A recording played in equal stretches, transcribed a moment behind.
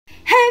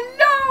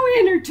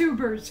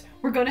Inner-Tubers.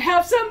 We're gonna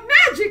have some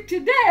magic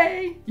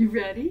today. You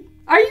ready?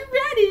 Are you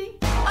ready?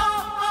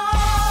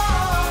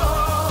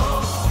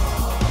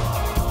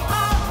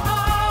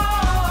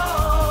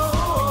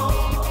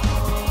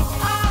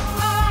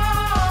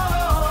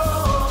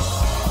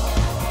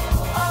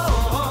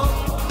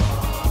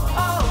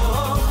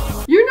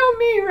 You know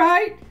me,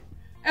 right?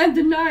 And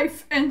the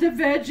knife and the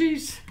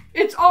veggies.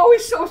 It's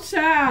always so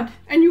sad.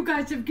 And you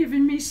guys have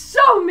given me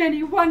so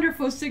many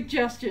wonderful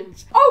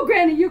suggestions. Oh,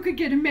 Granny, you could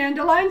get a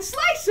mandolin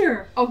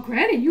slicer. Oh,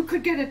 Granny, you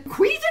could get a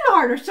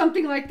Cuisinart or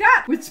something like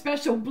that with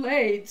special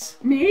blades.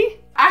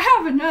 Me? I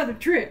have another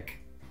trick.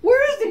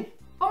 Where is he?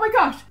 Oh my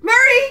gosh.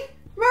 Murray!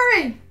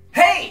 Murray!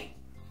 Hey!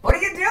 What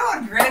are you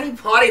doing,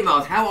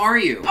 GrannyPottyMouth? How are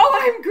you? Oh,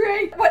 I'm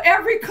great. What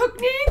every cook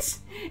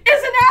needs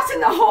is an ass in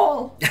the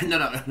hole.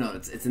 No.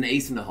 It's an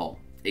ace in the hole.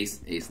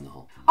 Ace in the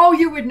hole. Oh,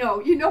 you would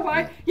know. You know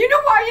why? Yeah. You know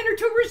why,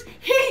 Inner-Tubers?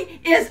 He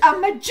is a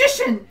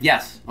magician.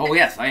 Yes. Oh,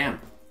 yes, I am.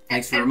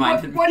 Thanks for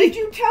reminding me. What did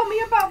you tell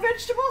me about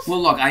vegetables?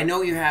 Well, look, I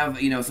know you have,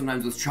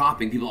 sometimes with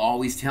chopping, people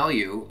always tell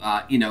you,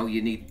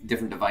 you need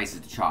different devices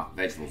to chop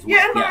vegetables.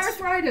 Yeah, and my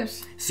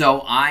arthritis.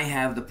 So I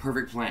have the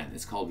perfect plan.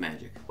 It's called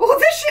magic. Well,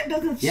 this shit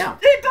doesn't. Yeah.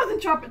 It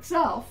doesn't chop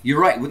itself. You're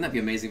right. Wouldn't that be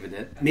amazing if it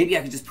did? Maybe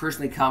I could just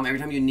personally come every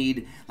time you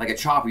need like a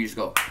chopper. You just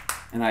go,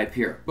 and I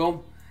appear.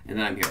 Boom, and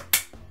then I'm here.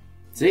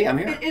 See, I'm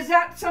here. Is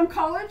that some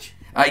college?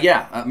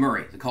 Yeah,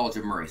 Murray, the College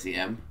of Murray. See,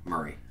 M,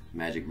 Murray.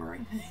 Magic Murray.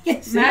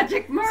 Yes,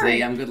 Magic Murray.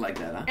 See, I'm good like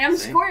that, huh? M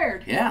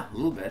squared. Yeah, a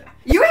little bit.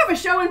 You have a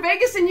show in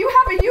Vegas and you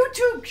have a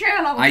YouTube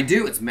channel. I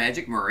do. It's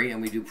Magic Murray,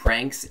 and we do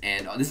pranks,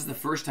 and this is the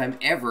first time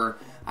ever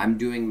I'm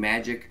doing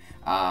magic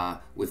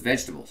with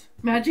vegetables.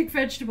 Magic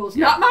vegetables,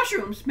 not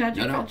mushrooms.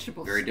 Magic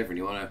vegetables. Very different.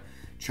 You want to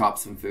chop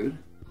some food?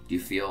 Do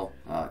you feel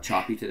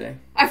choppy today?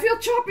 I feel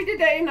choppy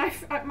today,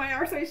 and my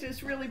arthritis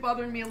is really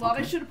bothering me a lot.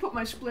 Okay. I should have put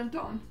my splint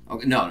on.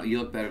 Okay, no, you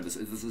look better. This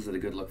is a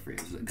good look for you.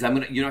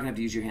 Because you're not gonna have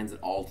to use your hands at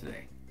all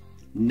today.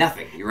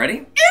 Nothing. You ready?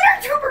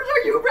 Inner-Tubers,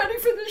 are you ready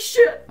for this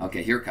shit?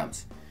 Okay, here it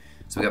comes.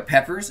 So we got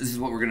peppers. This is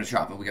what we're gonna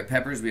chop. We got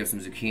peppers. We have some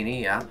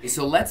zucchini. Yeah.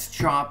 So let's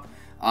chop.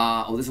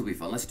 This will be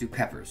fun. Let's do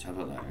peppers. How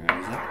about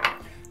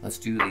that? Let's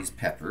do these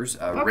peppers.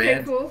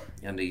 Red cool.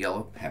 And a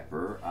yellow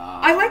pepper.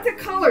 I like the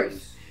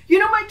colors. You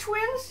know my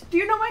twins? Do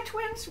you know my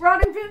twins,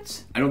 Rod and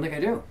Vince? I don't think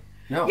I do.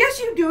 No. Yes,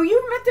 you do.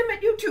 You met them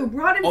at YouTube.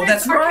 Rod and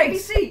Vince that's right.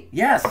 RKBC.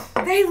 Yes.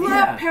 They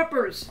love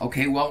peppers.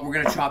 Okay, well, we're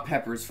going to chop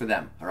peppers for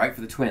them, all right?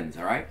 For the twins,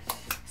 all right?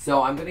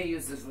 So I'm going to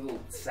use this little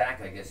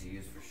sack, I guess you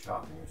use for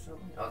shopping or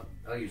something.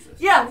 I'll use this.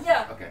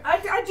 Yeah. Okay.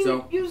 I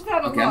do use that a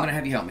lot. Okay, I'm going to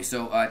have you help me.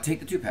 So take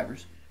the two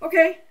peppers.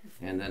 Okay.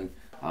 And then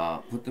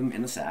put them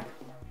in the sack.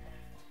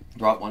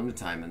 Drop one at a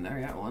time in there.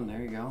 Yeah, one. There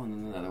you go. And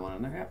then another one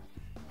in there. Yeah.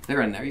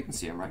 They're in there. You can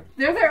see them, right?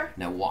 They're there.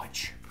 Now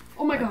watch.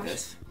 Oh my gosh.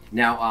 This.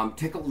 Now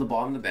tickle the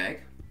bottom of the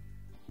bag.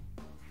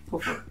 Go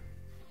for it.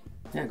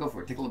 Yeah, go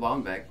for it. Tickle the bottom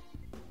of the bag.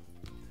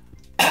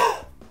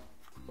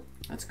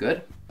 That's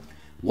good.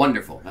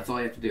 Wonderful. That's all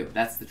you have to do.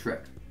 That's the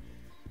trick. Do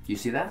you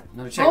see that?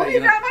 No, check only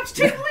that much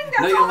tickling?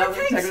 That's all it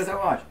takes. Check this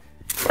out. Watch.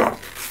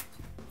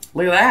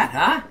 Look at that,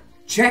 huh?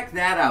 Check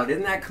that out.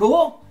 Isn't that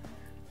cool?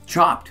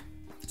 Chopped.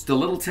 Just a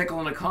little tickle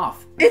and a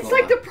cough. That's it's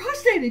like the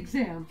prostate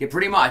exam. Yeah,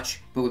 pretty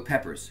much, but with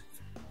peppers.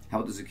 How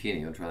about the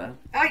zucchini? You want to try that?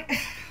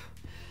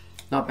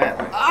 Not bad,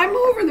 right? I'm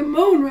over the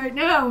moon right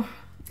now.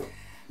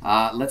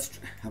 How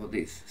about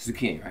these?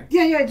 Zucchini, right?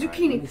 Yeah,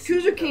 zucchini. Right,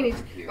 2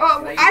 zucchinis.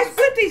 I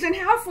split these in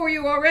half for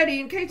you already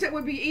in case it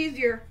would be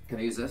easier. Can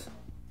I use this?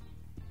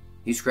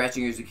 You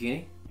scratching your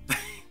zucchini?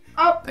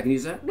 Oh. I can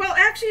use that? Well,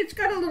 actually, it's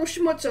got a little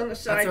schmutz on the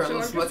side. That's all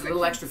right, a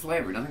little extra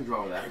flavor. Nothing's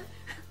wrong with that.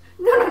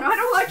 No, I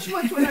don't like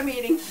schmutz when I'm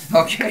eating.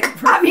 Okay,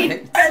 perfect. I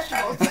mean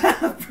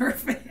vegetables.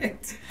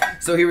 Perfect.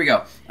 So here we go.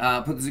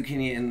 Put the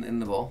zucchini in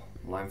the bowl.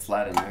 Line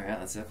flat in there. Yeah,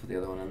 that's it. Put the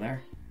other one in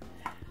there.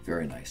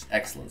 Very nice.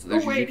 Excellent. So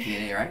there's your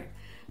zucchini, right?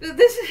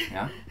 This is...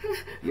 Yeah?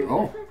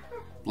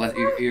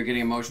 You're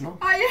getting emotional?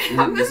 I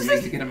am. Does it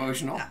make you get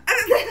emotional?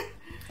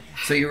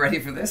 So you're ready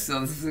for this? So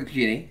this is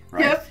zucchini,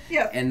 right?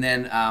 Yes. And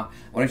then why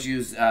don't you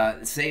use,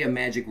 say a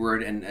magic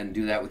word and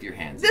do that with your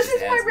hands. This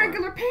is my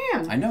regular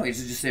pan. I know. You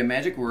should just say a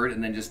magic word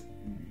and then just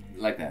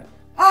like that.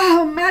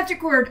 Oh,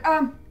 magic word.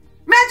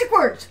 Magic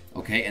words.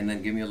 Okay, and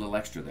then give me a little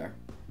extra there.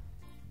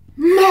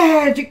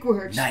 Magic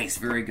words. Nice,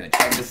 very good.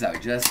 Check this out,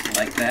 just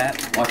like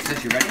that. Watch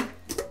this, you ready?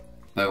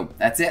 Boom,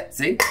 that's it,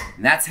 see?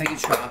 And that's how you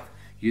chop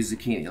your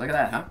zucchini. Look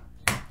at that, huh?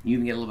 You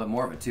even get a little bit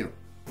more of it, too.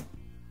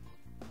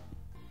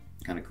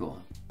 Kind of cool,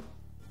 huh?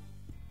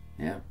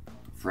 Yeah,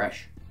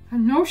 fresh.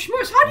 And no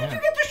schmutz. How did you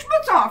get the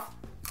schmutz off?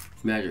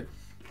 It's magic.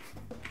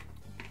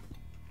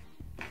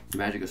 The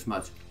magic of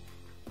schmutz.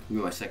 Give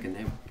me my second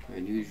name. My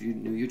new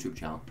YouTube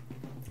channel.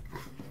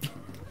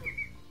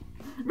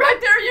 Right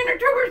there,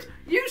 Inner-Tubers.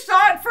 You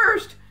saw it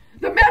first.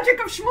 The magic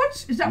of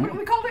schmutz. Is that what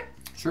we called it?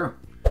 Sure.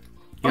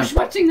 Or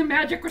schmutzing the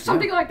magic or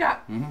something like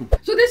that.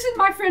 So this is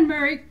my friend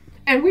Murray,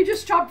 and we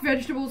just chopped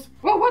vegetables.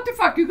 Well, what the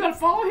fuck? You gotta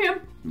follow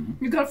him.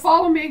 You gotta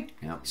follow me.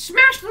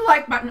 Smash the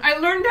like button. I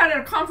learned that at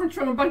a conference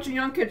from a bunch of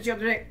young kids the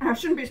other day. I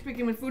shouldn't be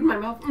speaking with food in my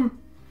mouth.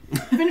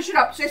 Finish it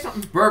up. Say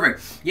something.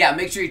 Perfect. Yeah,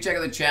 make sure you check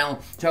out the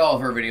channel. Check all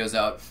of her videos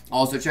out.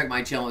 Also, check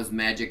my channel. It's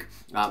Magic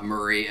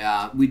Murray.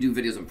 We do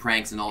videos and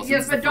pranks and all.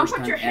 Yes, but don't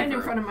put your hand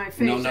in front of my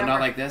face. No, not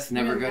like this.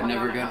 Never good.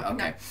 Never good.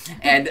 Okay.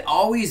 And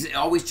always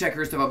check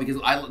her stuff out because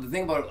the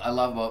thing I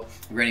love about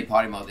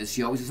GrannyPottyMouth is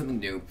she always does something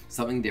new,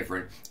 something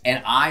different,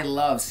 and I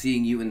love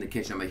seeing you in the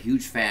kitchen. I'm a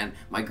huge fan.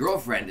 My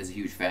girlfriend is a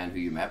huge fan who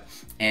you met,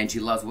 and she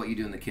loves what you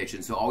do in the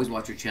kitchen. So always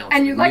watch your channel.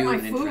 And you like my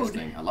food.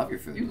 Interesting. I love your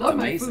food. You love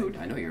my food.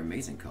 I know you're an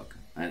amazing cook.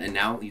 And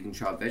now you can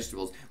chop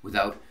vegetables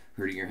without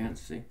hurting your hands.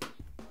 See?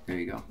 There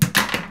you go.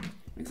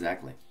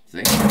 Exactly.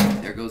 See?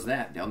 There goes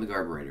that. Down the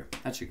carburetor.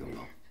 That should go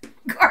well.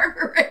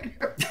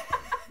 Carburetor.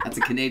 That's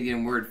a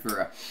Canadian word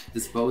for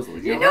disposal.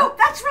 You know,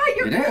 that's right.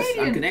 You're Canadian. Is.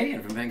 I'm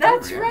Canadian from Vancouver.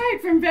 That's right,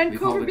 from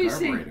Vancouver,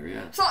 BC.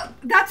 Yeah. So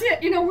that's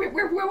it. You know,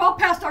 we're well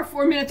past our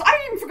 4 minutes.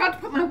 I even forgot to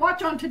put my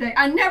watch on today.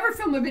 I never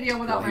film a video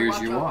without my watch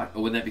on. Here's your watch.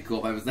 Oh, wouldn't that be cool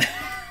if I was there?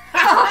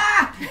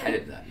 I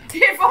did that. No.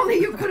 If only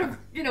you could have,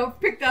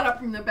 picked that up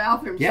from the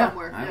bathroom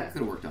somewhere. I could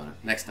have worked on it.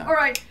 Next time. All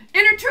right.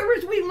 Inner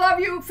Tubers, we love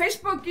you.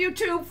 Facebook,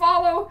 YouTube,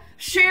 follow,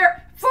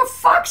 share. For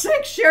fuck's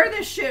sake, share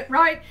this shit,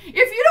 right? If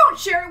you don't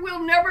share it,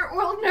 we'll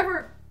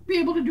never be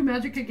able to do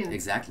magic again.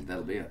 Exactly.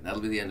 That'll be it.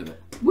 That'll be the end of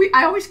it.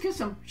 I always kiss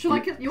them. Shall I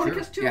kiss? You want to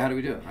kiss too? Yeah, how do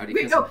we do it? How do you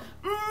kiss go,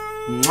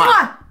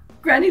 mwah!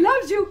 Granny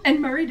loves you, and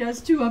Murray does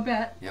too, I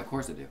bet. Yeah, of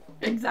course I do.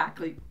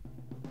 Exactly.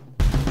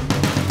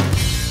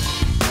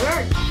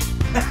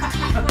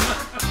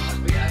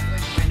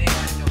 Yeah,